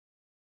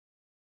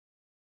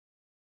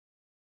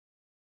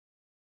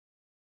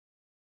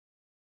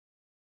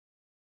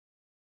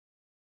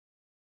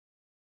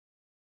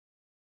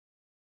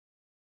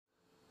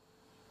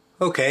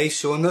Okay,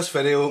 so in this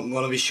video I'm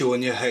going to be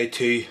showing you how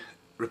to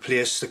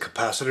replace the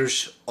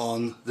capacitors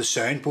on the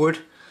soundboard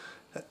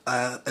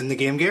in the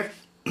Game Gear.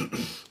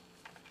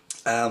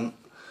 It's a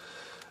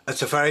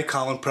very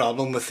common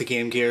problem with the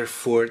Game Gear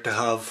for it to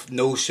have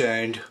no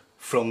sound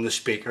from the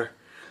speaker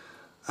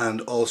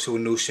and also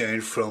no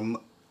sound from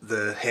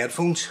the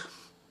headphones.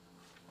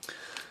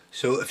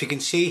 So if you can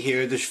see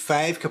here, there's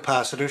 5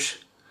 capacitors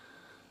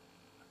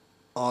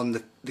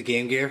on the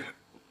Game Gear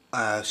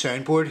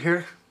soundboard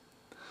here.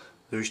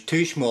 There's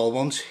 2 small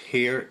ones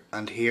here,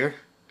 and then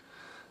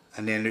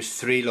there's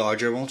 3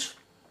 larger ones.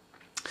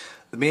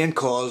 The main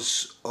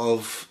cause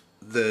of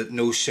the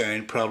no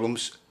sound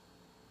problems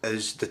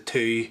is the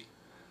 2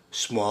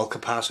 small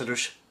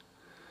capacitors.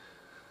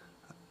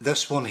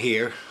 This one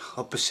here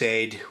up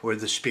beside where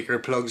the speaker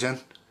plugs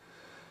in,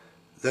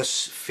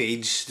 this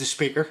feeds the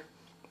speaker,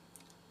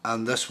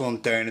 and this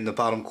one down in the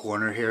bottom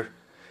corner here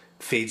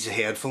feeds the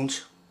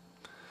headphones.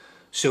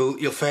 So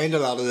you'll find a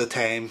lot of the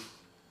time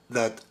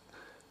that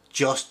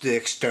just the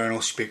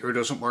external speaker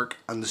doesn't work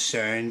and the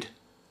sound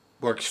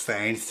works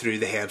fine through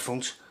the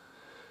headphones.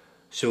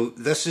 So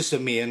this is the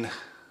main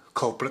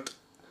culprit.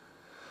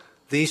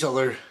 These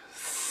other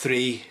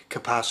 3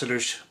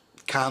 capacitors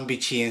can be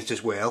changed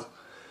as well,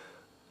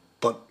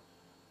 but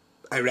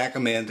I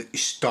recommend that you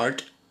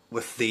start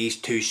with these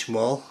 2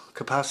 small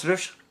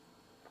capacitors.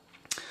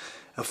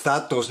 If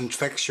that doesn't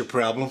fix your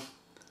problem,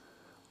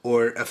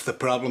 or if the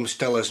problem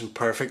still isn't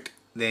perfect,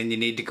 then you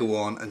need to go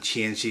on and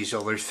change these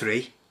other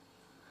 3.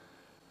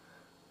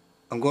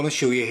 I'm going to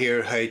show you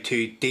here how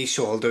to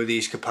desolder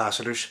these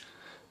capacitors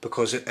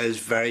because it is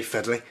very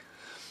fiddly.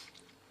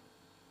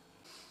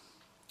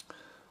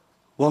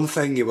 One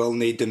thing you will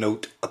need to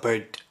note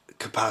about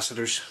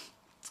capacitors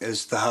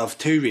is they have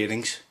 2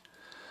 ratings.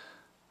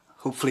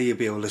 Hopefully you'll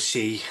be able to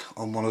see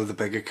on one of the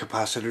bigger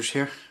capacitors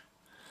here.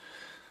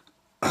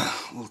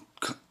 We'll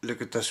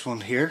look at this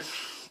one here.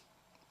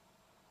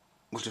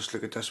 We'll just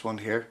look at this one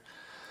here.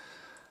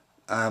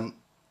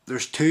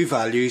 There's 2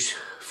 values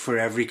for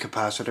every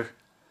capacitor.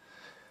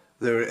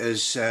 There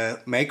is a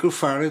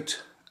microfarad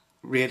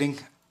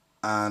rating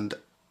and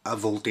a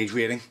voltage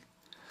rating.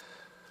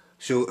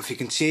 So if you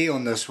can see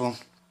on this one,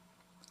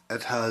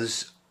 it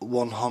has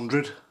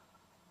 100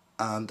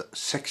 and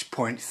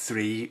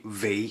 6.3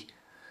 V.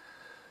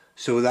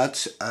 So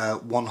that's a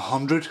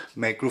 100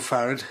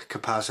 microfarad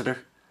capacitor,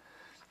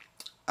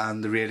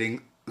 and the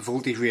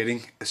voltage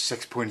rating is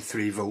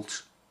 6.3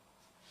 volts.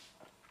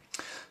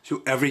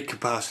 So every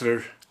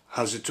capacitor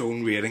has its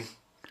own rating.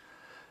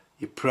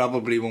 You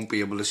probably won't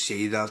be able to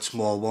see that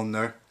small one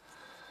there.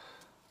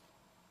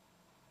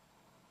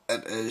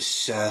 It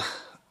is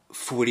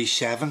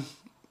 47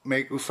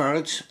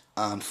 microfarads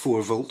and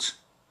 4 volts.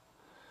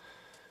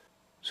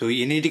 So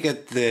you need to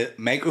get the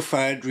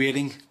microfarad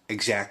rating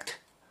exact.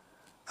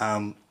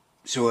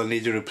 So I'll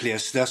need to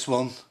replace this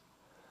one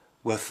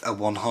with a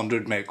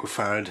 100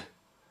 microfarad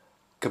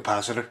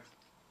capacitor.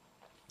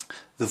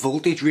 The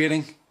voltage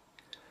rating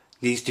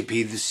needs to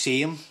be the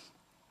same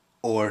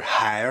or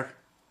higher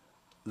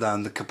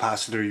than the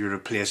capacitor you're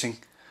replacing.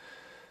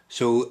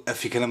 So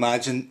if you can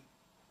imagine,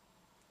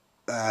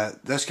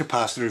 this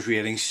capacitor's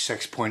rating is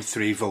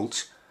 6.3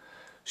 volts,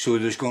 so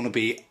there's going to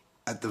be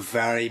at the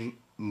very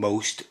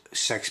most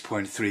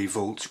 6.3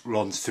 volts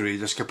runs through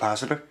this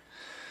capacitor.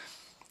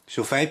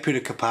 So if I put a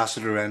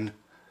capacitor in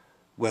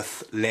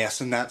with less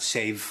than that,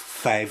 say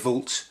 5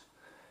 volts,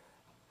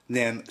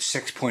 then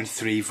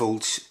 6.3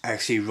 volts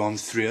actually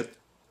runs through it.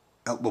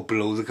 It will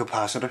blow the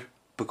capacitor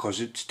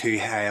because it's too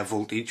high a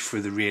voltage for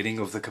the rating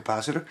of the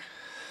capacitor.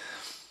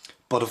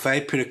 But if I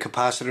put a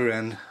capacitor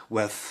in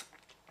with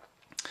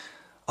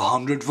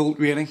 100 volt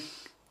rating,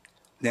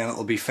 then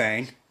it'll be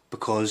fine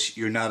because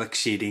you're not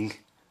exceeding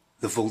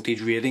the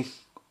voltage rating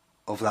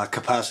of that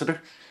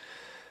capacitor.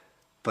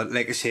 But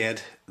like I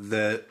said,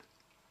 the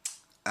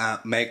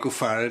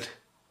microfarad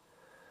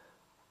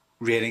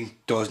rating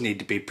does need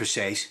to be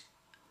precise.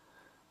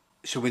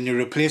 So when you're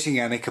replacing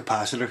any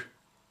capacitor,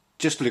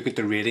 just look at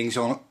the ratings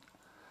on it,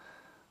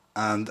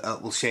 and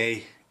it will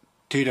say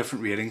 2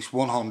 different ratings,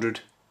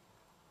 100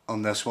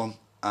 on this one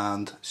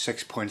and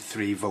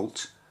 6.3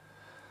 volts.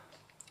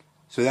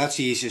 So that's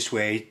the easiest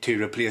way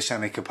to replace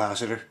any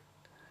capacitor,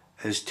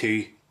 is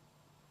to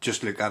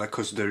just look at it,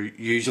 because they're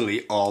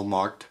usually all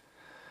marked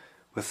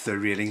with their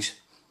ratings.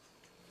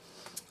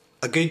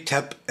 A good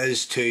tip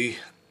is to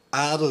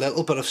add a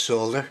little bit of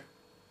solder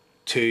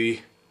to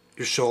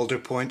your solder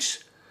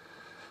points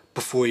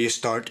before you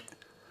start.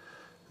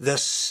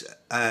 This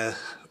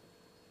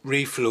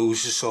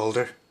reflows the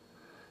solder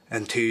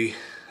into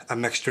a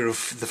mixture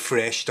of the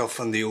fresh stuff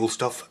and the old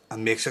stuff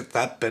and makes it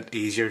that bit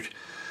easier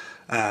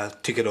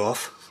to get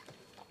off.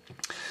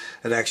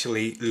 It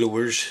actually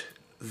lowers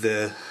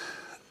the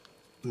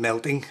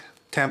melting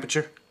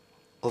temperature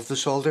of the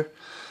solder.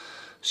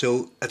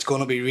 So it's going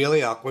to be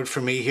really awkward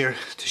for me here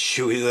to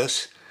show you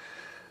this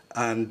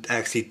and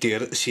actually do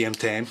it at the same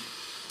time.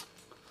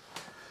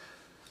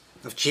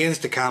 I've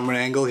changed the camera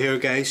angle here,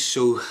 guys,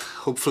 so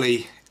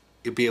hopefully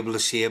you'll be able to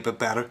see a bit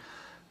better.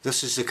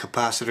 This is the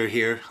capacitor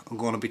here I'm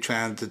going to be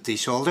trying to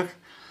desolder,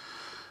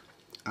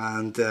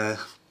 and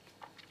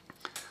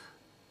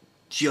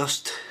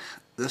just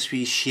this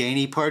wee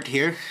shiny part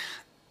here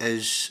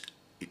is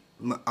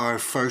our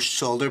first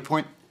solder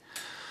point,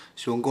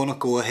 so I'm going to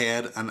go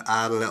ahead and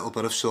add a little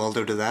bit of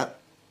solder to that.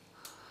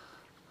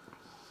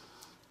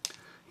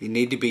 You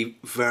need to be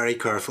very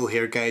careful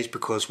here, guys,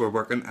 because we're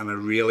working in a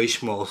really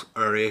small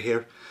area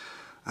here,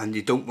 and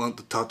you don't want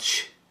to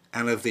touch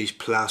any of these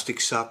plastic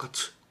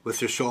sockets with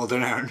your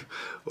soldering iron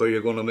or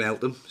you're going to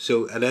melt them.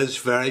 So it is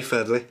very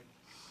fiddly,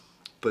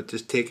 but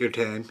just take your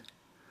time,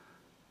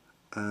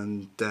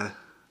 and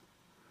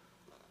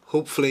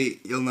hopefully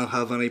you'll not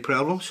have any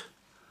problems.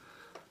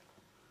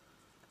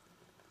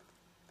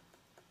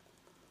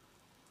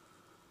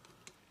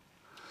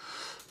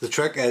 The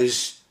trick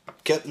is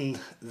getting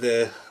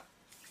the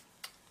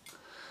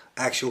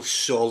actual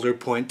solder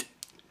point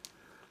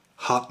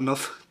hot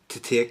enough to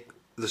take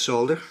the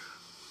solder.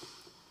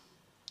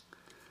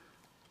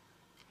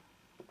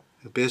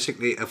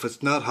 Basically, if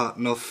it's not hot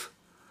enough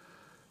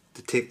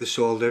to take the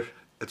solder,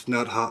 it's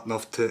not hot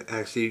enough to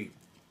actually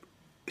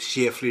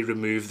safely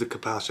remove the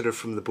capacitor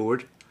from the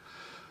board.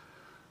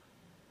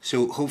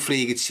 So hopefully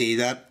you can see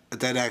that I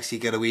did actually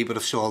get a wee bit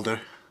of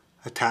solder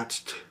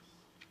attached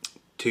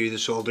to the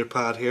solder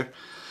pad here,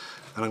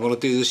 and I'm going to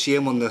do the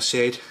same on this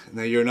side.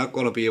 Now you're not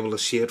going to be able to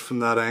see it from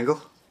that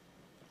angle,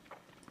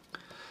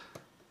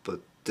 but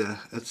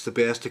it's the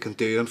best I can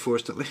do,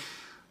 unfortunately.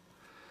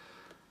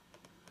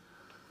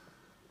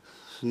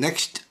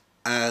 Next,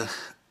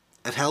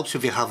 it helps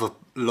if you have a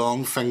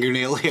long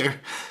fingernail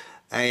here.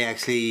 I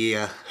actually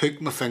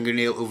hook my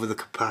fingernail over the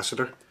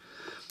capacitor,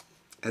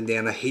 and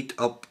then I heat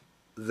up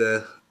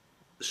the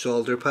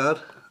solder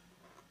pad,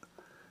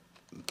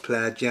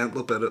 apply a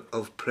gentle bit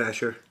of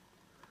pressure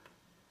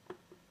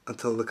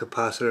until the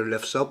capacitor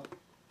lifts up.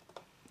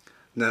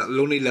 Now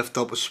it'll only lift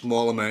up a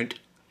small amount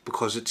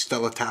because it's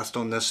still attached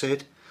on this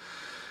side.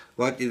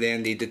 What you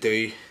then need to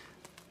do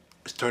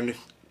is turn the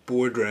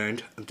board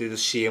round and do the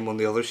same on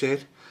the other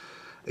side.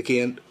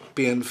 Again,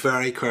 being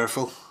very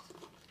careful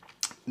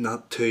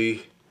not to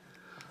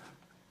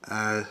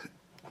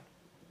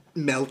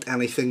melt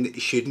anything that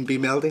you shouldn't be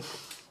melting.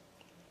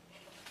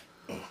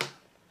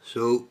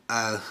 So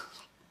as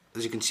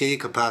you can see, the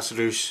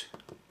capacitor's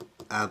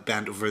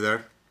bent over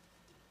there.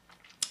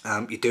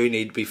 You do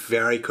need to be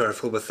very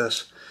careful with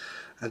this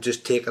and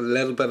just take a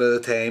little bit at a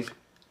time,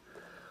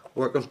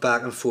 working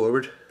back and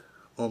forward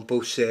on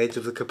both sides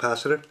of the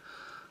capacitor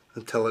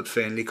until it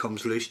finally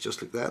comes loose,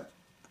 just like that.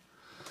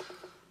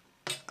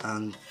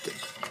 And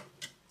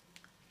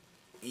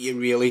you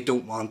really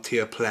don't want to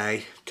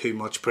apply too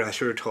much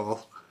pressure at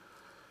all,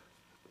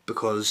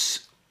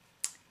 because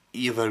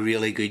you have a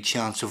really good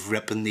chance of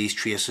ripping these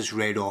traces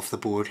right off the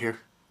board here.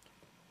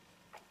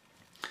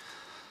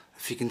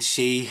 If you can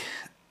see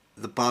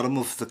the bottom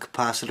of the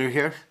capacitor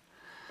here,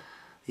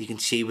 you can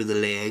see where the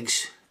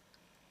legs,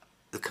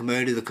 they come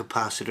out of the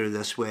capacitor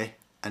this way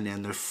and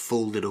then they're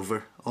folded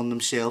over on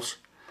themselves,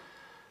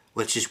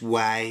 which is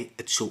why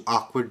it's so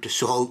awkward to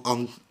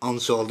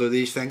unsolder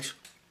these things.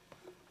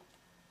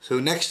 So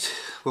next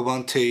we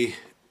want to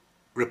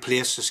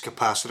replace this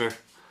capacitor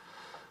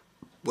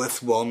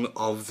with one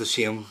of the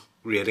same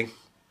rating.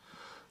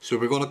 So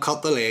we're going to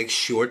cut the legs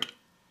short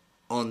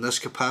on this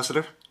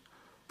capacitor.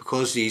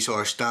 Because these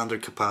are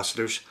standard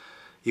capacitors,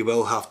 you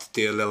will have to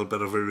do a little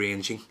bit of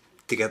arranging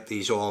to get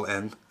these all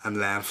in and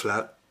laying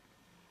flat.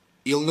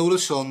 You'll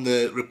notice on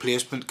the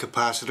replacement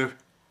capacitor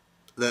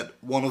that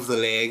one of the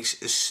legs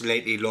is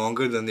slightly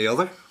longer than the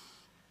other,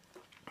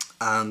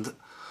 and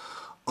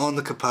on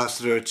the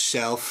capacitor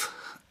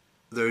itself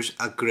there's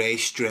a grey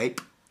stripe.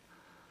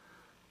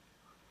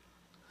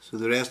 So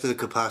the rest of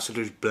the capacitor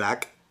is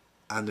black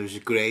and there's a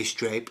grey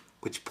stripe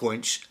which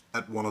points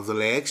at one of the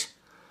legs.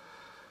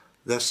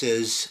 This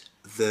is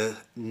the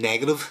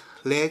negative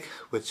leg,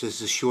 which is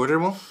the shorter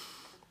one.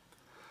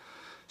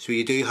 So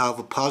you do have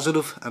a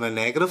positive and a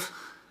negative,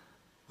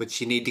 which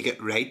you need to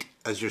get right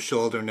as you're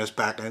soldering this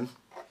back in.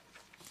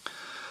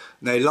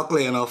 Now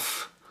luckily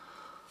enough,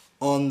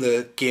 on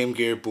the Game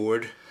Gear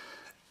board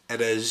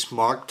it is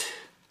marked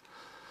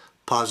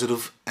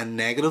positive and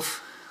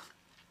negative.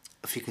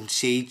 If you can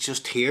see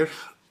just here,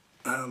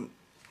 I'll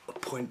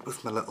point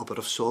with my little bit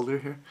of solder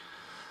here,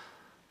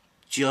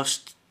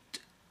 just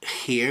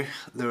here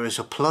there is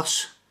a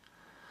plus,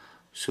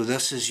 so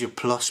this is your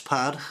plus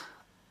pad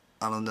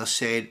and on this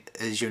side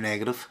is your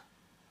negative.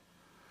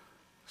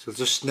 So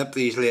just snip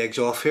these legs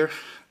off here,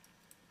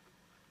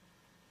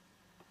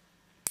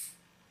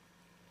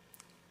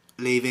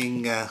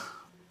 leaving a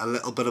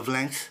little bit of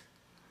length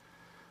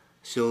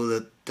so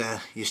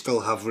that you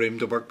still have room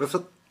to work with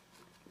it.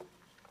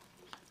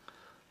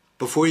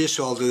 Before you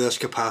solder this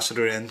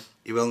capacitor in,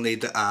 you will need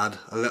to add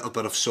a little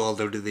bit of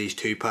solder to these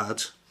two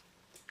pads.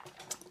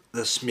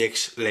 This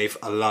makes life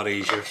a lot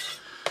easier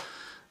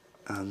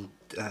and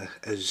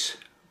is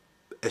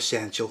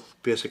essential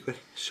basically.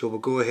 So we'll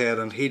go ahead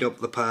and heat up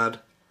the pad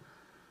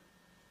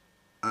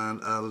and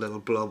add a little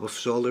blob of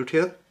solder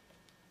to it,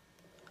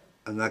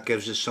 and that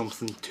gives us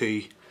something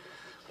to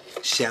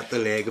set the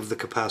leg of the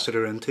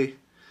capacitor into.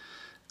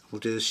 We'll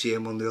do the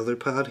same on the other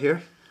pad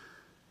here.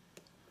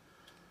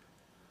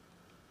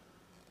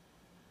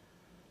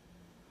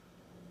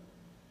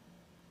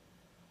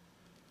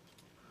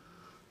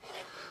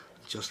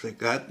 Just like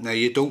that. Now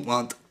you don't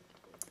want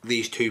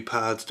these two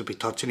pads to be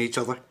touching each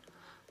other,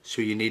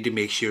 so you need to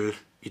make sure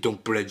you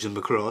don't bridge them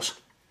across.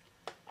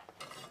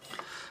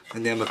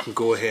 And then we can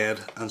go ahead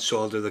and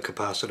solder the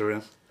capacitor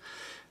in.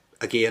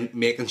 Again,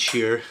 making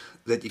sure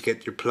that you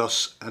get your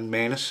plus and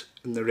minus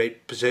in the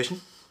right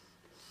position.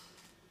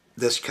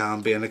 This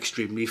can be an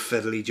extremely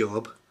fiddly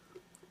job,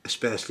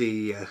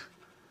 especially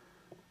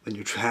when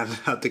you're trying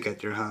not to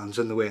get your hands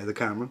in the way of the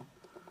camera.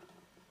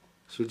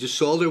 So just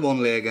solder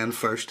one leg in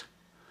first,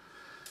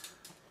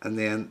 and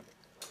then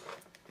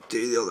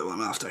do the other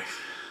one after.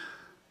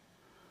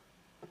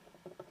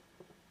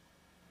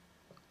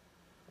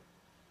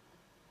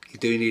 You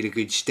do need a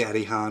good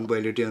steady hand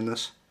while you're doing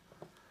this.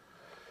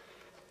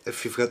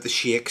 If you've got the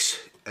shakes,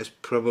 it's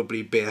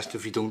probably best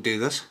if you don't do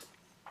this.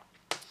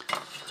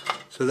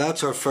 So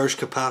that's our first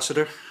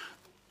capacitor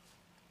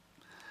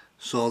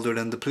soldered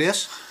into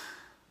place.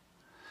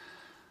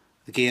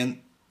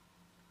 Again,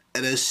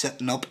 it is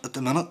sitting up at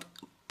the minute,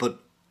 but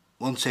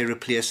once I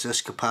replace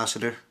this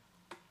capacitor,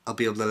 I'll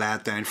be able to lay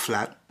it down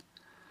flat.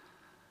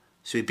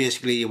 So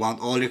basically you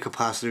want all your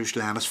capacitors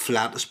laying as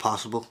flat as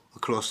possible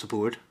across the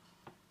board.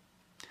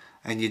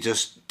 And you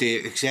just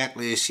do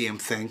exactly the same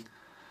thing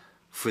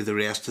for the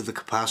rest of the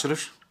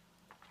capacitors.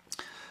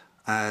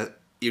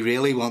 You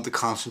really want to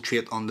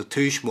concentrate on the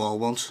two small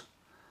ones,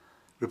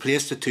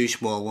 replace the two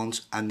small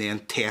ones, and then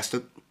test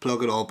it,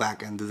 plug it all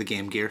back into the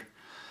Game Gear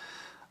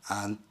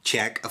and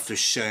check if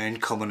there's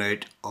sound coming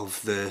out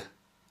of the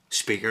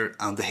speaker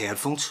and the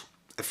headphones.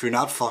 If you're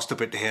not fussed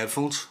about the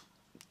headphones,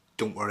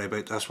 don't worry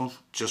about this one,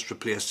 just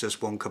replace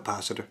this one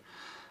capacitor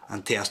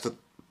and test it.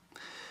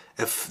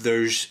 If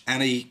there's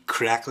any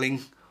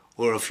crackling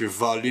or if your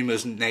volume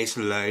isn't nice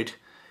and loud,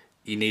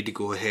 you need to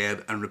go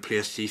ahead and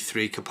replace these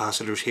three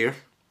capacitors here.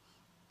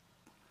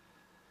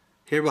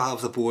 Here we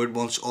have the board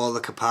once all the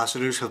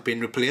capacitors have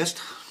been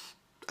replaced.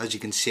 As you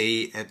can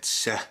see,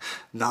 it's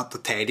not the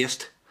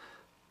tidiest,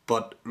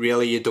 but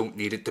really you don't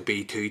need it to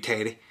be too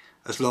tidy,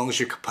 as long as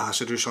your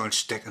capacitors aren't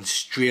sticking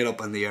straight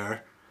up in the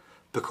air,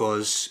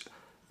 because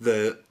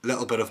the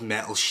little bit of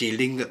metal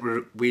shielding that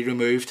we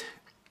removed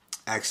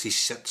actually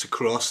sits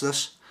across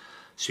this,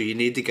 so you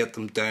need to get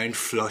them down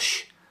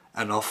flush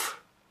enough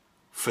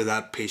for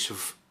that piece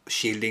of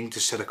shielding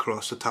to sit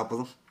across the top of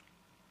them.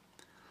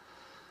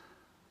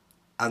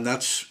 And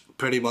that's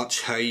pretty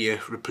much how you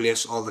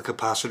replace all the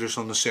capacitors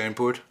on the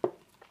soundboard.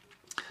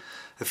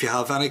 If you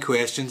have any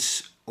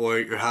questions or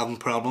you're having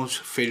problems,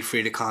 feel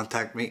free to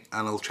contact me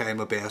and I'll try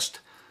my best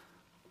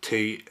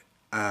to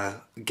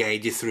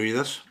guide you through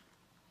this.